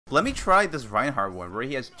Let me try this Reinhardt one where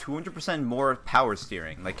he has 200% more power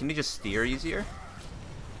steering. Like, can he just steer easier?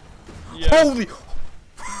 Yeah. Holy!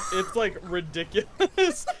 It's like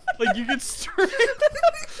ridiculous. Like you could straight.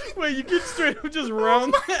 Wait, you could straight up just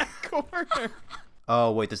round that corner.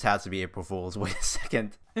 Oh wait, this has to be April Fool's. Wait a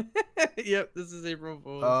second. Yep, this is April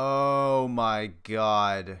Fool's. Oh my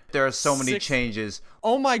god. There are so many changes.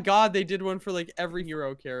 Oh my god, they did one for like every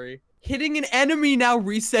hero carry. Hitting an enemy now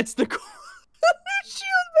resets the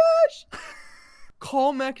shield bash.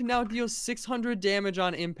 Call mech now deals 600 damage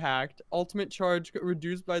on impact. Ultimate charge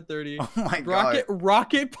reduced by 30. Oh my god.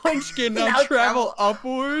 Rocket punch can now travel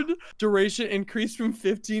upward. Duration increased from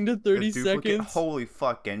 15 to 30 seconds. Holy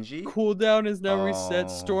fuck, Genji. Cooldown is now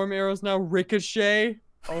reset. Storm arrows now ricochet.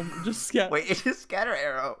 Oh, just scatter. Wait, it's a scatter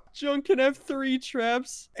arrow. Junk can have 3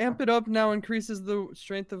 traps. Amp it up now increases the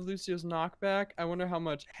strength of Lucio's knockback. I wonder how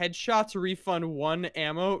much. Headshots refund 1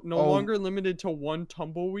 ammo. No longer limited to 1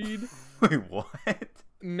 tumbleweed. Wait, what?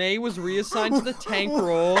 May was reassigned to the tank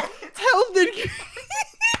role. Health increase.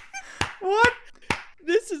 What?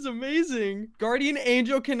 This is amazing. Guardian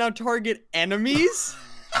Angel can now target enemies.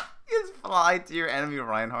 Just fly to your enemy,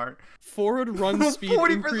 Reinhardt. Forward run speed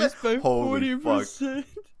increased by 40%.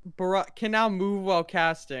 Barrage can now move while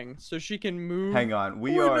casting, so she can move. Hang on,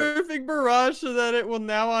 we're nerfing Barrage so that it will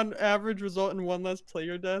now on average result in 1 less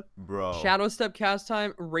player death. Bro. Shadow Step cast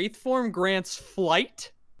time. Wraith form grants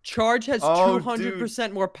flight. Charge has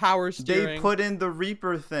 200% more power steering. They put in the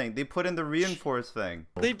Reaper thing. They put in the reinforced thing.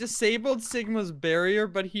 They disabled Sigma's barrier,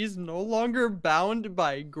 but he's no longer bound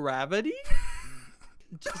by gravity.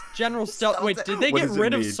 General stealth. Wait, did they get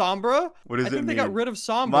rid of Sombra? What does it mean? I think they got rid of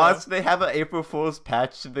Sombra. Must they have an April Fool's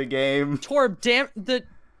patch to the game? Torb's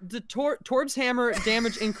hammer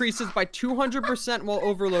damage increases by 200% while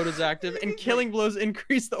Overload is active, and killing blows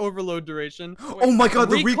increase the overload duration. Wait, oh my god,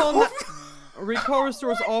 the recall! Recall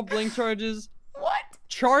restores all blink charges. What?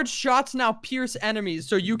 Charge shots now pierce enemies,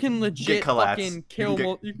 so you can legit fucking kill.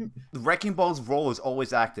 The Wrecking Ball's roll is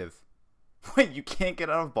always active. Wait, you can't get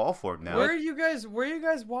out of ball form now. Where are you guys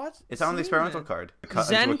watching? It's on the experimental card.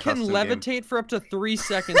 Zen can levitate for up to 3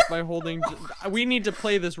 seconds by holding. We need to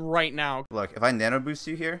play this right now. Look, if I nano boost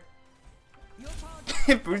you here,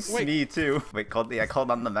 it boosts me too. Wait, I called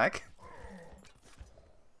on the mech.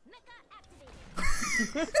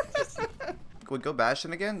 Would go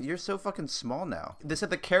Bastion again? You're so fucking small now. They said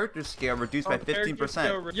the character scale reduced by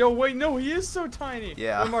 15%. Yo, wait, no, he is so tiny.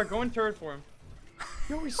 Yeah. Mark, go in turret for him.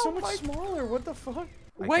 Yo, he's so much smaller. What the fuck?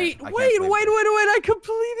 Wait, I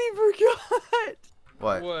completely forgot.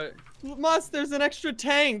 What? Moss, there's an extra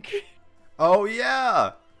tank. Oh,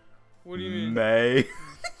 yeah. What do you mean? May.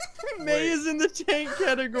 May is in the tank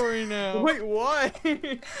category now. Wait, why?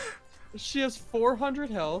 She has 400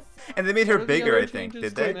 health. And they made her bigger, I think.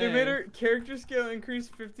 Did they? They made her character scale increase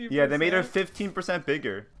 50%. Yeah, they made her 15%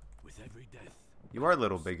 bigger. With every death. You are a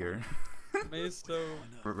little bigger. May's so...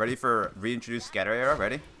 Ready for reintroduce scatter arrow?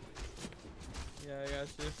 Ready? Yeah, I got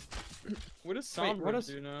you. What does Sombra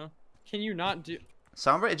do now? Can you not do...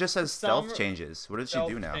 Sombra, it just says stealth changes. What did she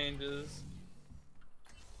do now? Changes.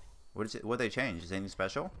 What did they change? Is anything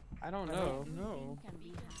special? I don't know. No.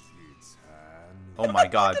 Oh my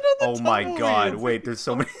god. Oh my god. Wait, there's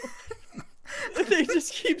so many. They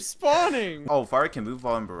just keep spawning. Oh, Pharah can move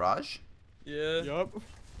while in barrage? Yeah. Yup.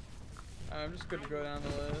 I'm just gonna go down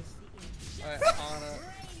the list. Alright,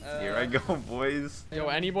 Anna. Here I go, boys. Yo,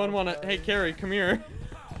 anyone wanna... Hey, Carrie, come here.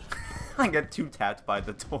 I got 2 tapped by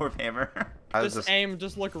the Torb hammer. Just aim,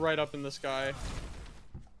 just look right up in the sky.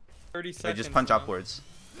 30 seconds. Just punch upwards.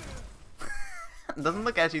 Doesn't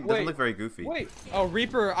look very goofy. Wait. Oh,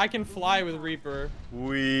 Reaper. I can fly with Reaper.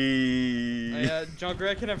 Wee. Yeah,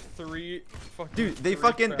 Junkrat can have 3 fucking... Dude, they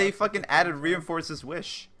fucking added reinforces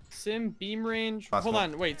wish. Sim, beam range. Hold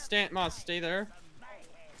on, wait, Moss, stay there.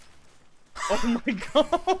 Oh my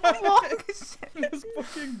god! It's fucking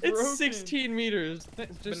broken. It's 16 meters.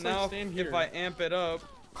 Just now, stand here. If I amp it up...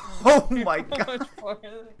 Oh my god!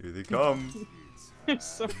 Here they come. There's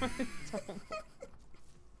so many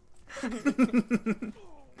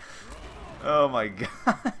Oh my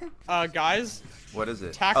god. Guys. What is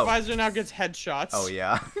it? Tac Visor now gets headshots. Oh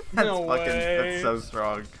yeah. That's so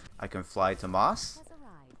strong. I can fly to Moss.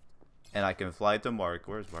 And I can fly to Mark.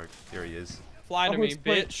 Where's Mark? Here he is. Fly to me,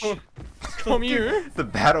 bitch. Come here. The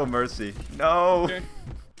Battle Mercy. No. Okay.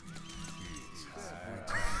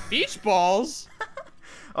 Beach balls?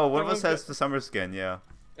 Oh, one of us has the summer skin, yeah.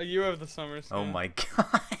 You have the summer skin. Oh my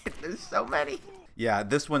god. There's so many. Yeah,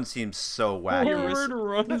 this one seems so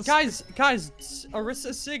wacky. Guys,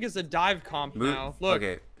 Orisa Sig is a dive comp now. Look.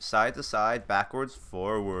 Okay, side to side, backwards,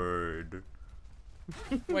 forward.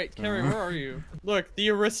 Wait, Carrie, where are you? Look, the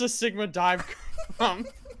Orisa Sigma dive come.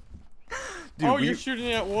 Dude, Oh, you're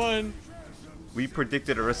shooting at one. We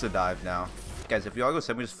predicted Orisa dive now. Guys, if we all go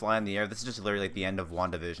 7, we just fly in the air. This is just literally like the end of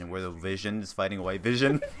WandaVision, where the Vision is fighting away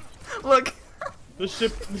Vision. Look! The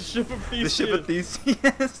ship of Theseus. The ship of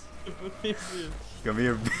Theseus. Come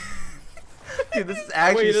here. Dude, this is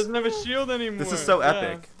actually... Wait, he doesn't have a shield anymore. This is so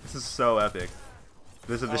epic. This is so epic.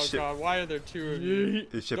 This is the ship... Oh god, why are there two of you?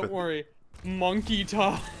 The ship Don't worry. Monkey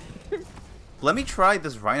top. Let me try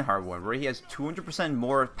this Reinhardt one, where he has 200%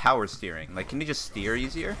 more power steering. Like, can he just steer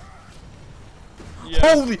easier? Yeah.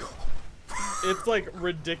 Holy... It's like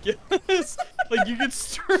ridiculous. Like you can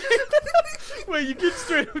straight. Wait, you can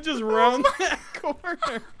straight up just round that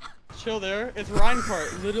corner. Chill there. It's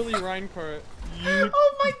Reinhardt. Literally Reinhardt.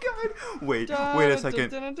 Oh my god. Wait a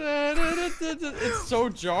second. It's so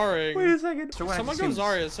jarring. Wait a second. Someone go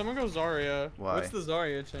Zarya. Someone go Zarya. Why? What's the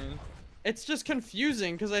Zarya chain? It's just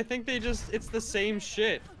confusing because I think it's the same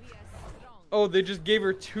shit. Oh, they just gave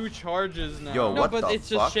her 2 charges now. Yo, no, what but the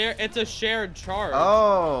fuck? It's a shared charge.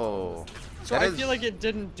 Oh. So I feel like it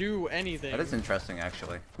didn't do anything. That is interesting,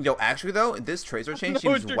 actually. Yo, actually though, this tracer change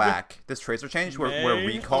seems whack. This tracer change where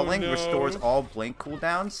recalling restores all blink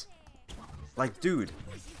cooldowns. Like, dude.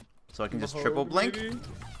 So I can just triple blink,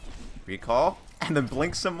 recall, and then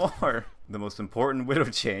blink some more. The most important Widow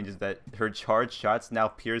change is that her charge shots now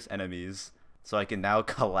pierce enemies. So I can now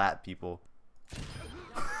collat people.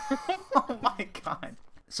 Oh my god.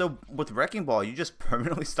 So with Wrecking Ball, you just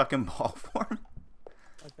permanently stuck in ball form?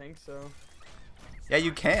 I think so. Yeah,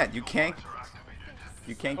 you can't. You can't get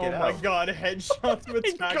out. Oh my god, headshots with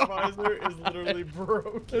Tag Visor is literally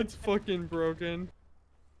broken. It's fucking broken.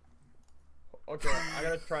 Okay, I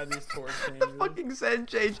gotta try these torch changes. The fucking Zen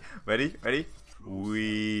change. Ready? Ready?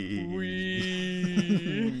 Wee.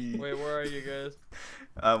 Wait, where are you guys?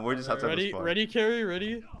 We're just outside ready? the spawn. Ready, Carrie?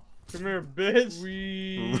 Ready? Come here, bitch.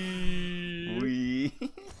 Wee.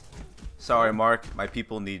 Sorry, Mark. My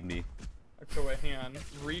people need me. Okay, wait, hang on.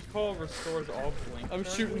 Recall restores all blink. I'm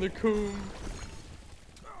shooting the coom.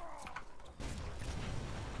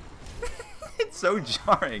 It's so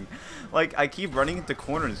jarring. Like, I keep running into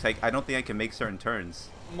corners. Like, I don't think I can make certain turns.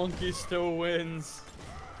 Monkey still wins.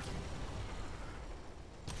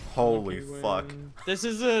 Holy fuck. This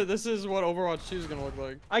is what Overwatch 2 is gonna look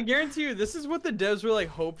like. I guarantee you, this is what the devs were like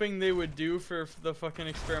hoping they would do for the fucking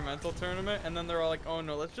experimental tournament, and then they're all like, oh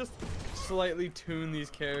no, let's just slightly tune these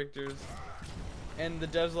characters. And the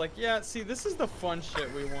devs are like, yeah, see, this is the fun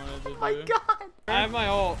shit we wanted to do. Oh my god. I have my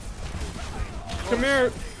ult. Come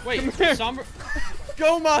here. Wait, Sombra.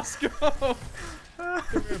 Go, Moscow. Come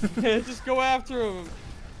here, man. Just go after him.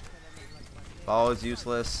 Ball is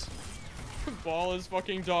useless. Ball is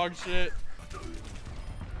fucking dog shit.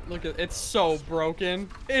 Look at it's so broken.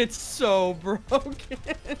 It's so broken.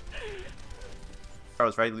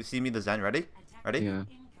 Charles, ready? You see me, the Zen, ready? Ready? Yeah.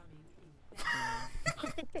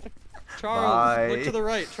 Charles, look to the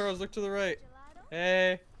right. Charles, look to the right.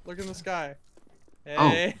 Hey, look in the sky.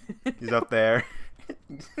 Hey. Oh. He's up there.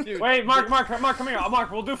 Dude, wait, Mark, come here.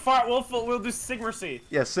 Mark, we'll do we'll do Sigma C.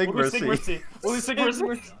 Yeah, Sigma C. We'll do Sigma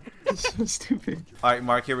C. That's so stupid. Alright,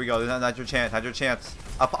 Mark, here we go. This is not your chance. Not your chance.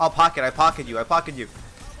 I'll pocket. I pocket you. I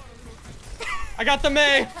got the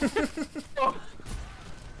May.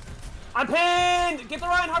 I'm pinned. Get the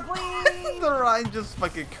Reinhardt, please. The Ryan just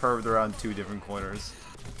fucking curved around 2 different corners.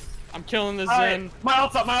 I'm killing the Zen. Right, my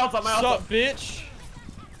ult's up. What's up, bitch?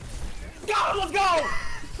 Go, let's go.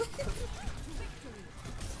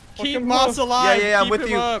 Keep Moss alive. Yeah, I'm Keep with him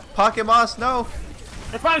you. up. Pocket Moss, no.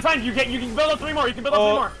 It's fine. You can build up 3 more. Let's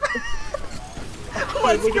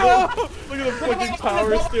go. Look at the fucking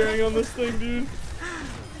power steering on this thing, dude.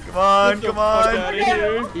 Come on. Get the fuck outta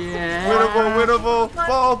here. Yeah. Winnable.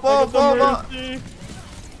 Ball.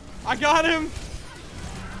 I got him.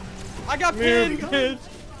 I got pinned, bitch.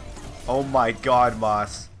 Oh my god,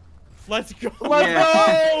 Moss. Let's go. Let's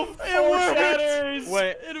go. It